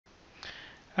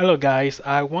Hello guys,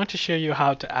 I want to show you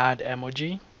how to add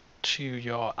emoji to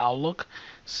your Outlook.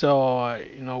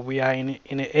 We are in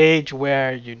an age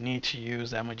where you need to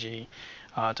use emoji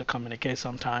to communicate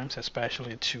sometimes,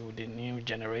 especially to the new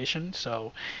generation.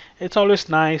 So it's always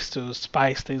nice to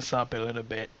spice things up a little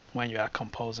bit when you are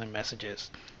composing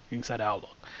messages inside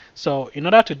Outlook. So in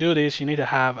order to do this, you need to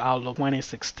have Outlook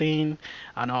 2016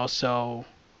 and also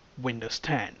Windows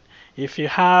 10. If you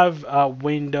have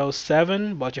Windows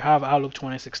 7 but you have Outlook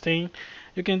 2016,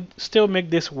 you can still make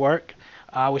this work.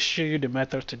 I will show you the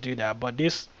method to do that, but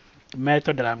this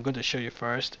method that I'm going to show you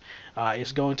first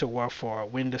is going to work for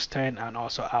Windows 10 and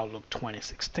also Outlook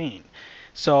 2016.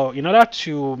 So in order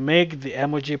to make the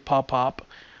emoji pop up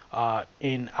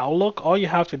in Outlook, all you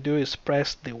have to do is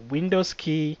press the Windows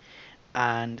key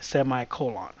and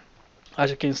semicolon. As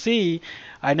you can see,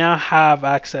 I now have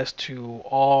access to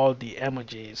all the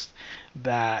emojis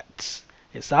that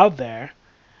is out there,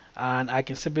 and I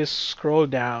can simply scroll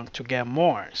down to get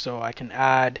more. So I can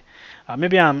add,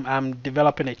 maybe I'm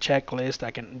developing a checklist.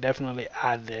 I can definitely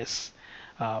add this,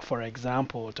 for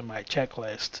example, to my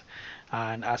checklist.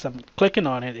 And as I'm clicking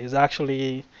on it, it's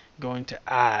actually going to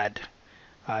add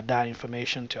that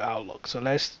information to Outlook. So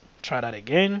let's try that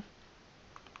again.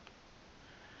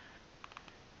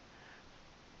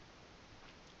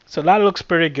 So that looks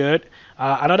pretty good.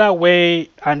 Another way,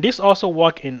 and this also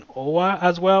work in OA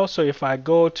as well. So if I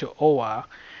go to OA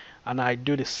and I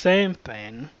do the same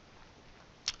thing,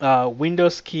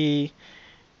 Windows key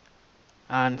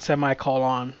and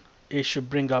semicolon, it should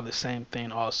bring up the same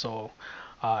thing also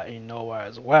in OA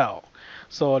as well.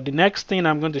 So the next thing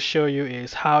I'm going to show you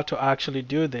is how to actually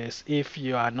do this if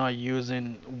you are not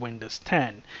using Windows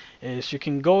 10. Is you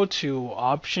can go to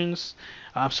options.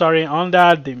 I'm sorry,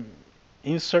 under the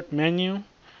insert menu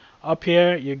up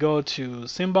here, you go to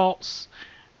symbols,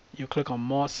 you click on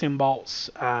more symbols,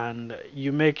 and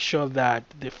you make sure that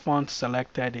the font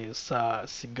selected is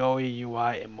Sigoi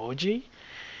UI emoji.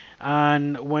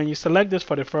 And when you select this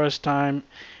for the first time,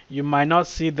 you might not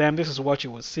see them. This is what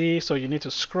you will see. So you need to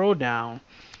scroll down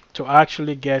to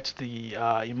actually get the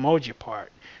emoji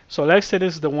part. So let's say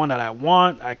this is the one that I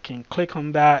want. I can click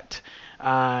on that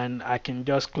and I can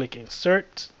just click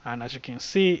insert. And as you can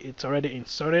see, it's already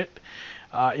inserted.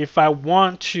 If I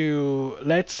want to,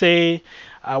 let's say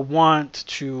I want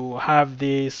to have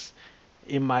this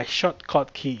in my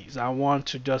shortcut keys. I want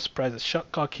to just press the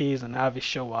shortcut keys and have it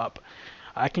show up.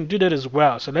 I can do that as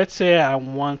well. So let's say I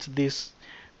want this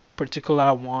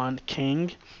particular one,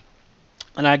 king,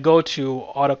 and I go to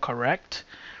autocorrect.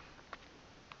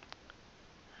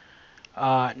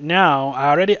 Now I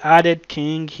already added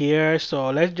king here, so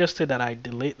let's just say that I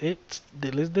delete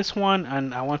this one,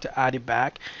 and I want to add it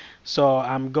back. So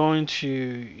I'm going to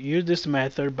use this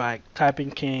method by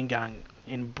typing king and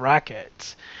in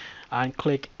brackets and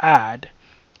click add.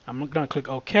 I'm going to click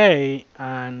OK,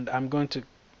 and I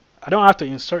don't have to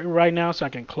insert it right now, so I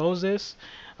can close this,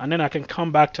 and then I can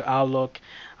come back to Outlook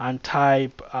and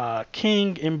type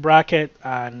king in bracket,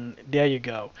 and there you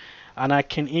go. And I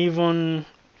can even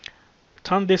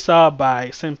turn this up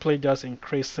by simply just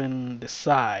increasing the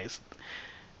size.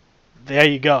 There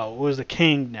you go. Who's the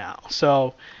king now?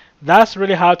 So that's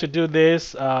really how to do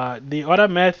this. The other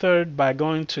method by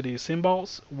going to the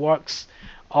symbols works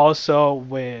also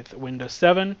with Windows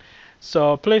 7.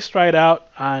 So please try it out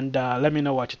and let me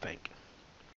know what you think.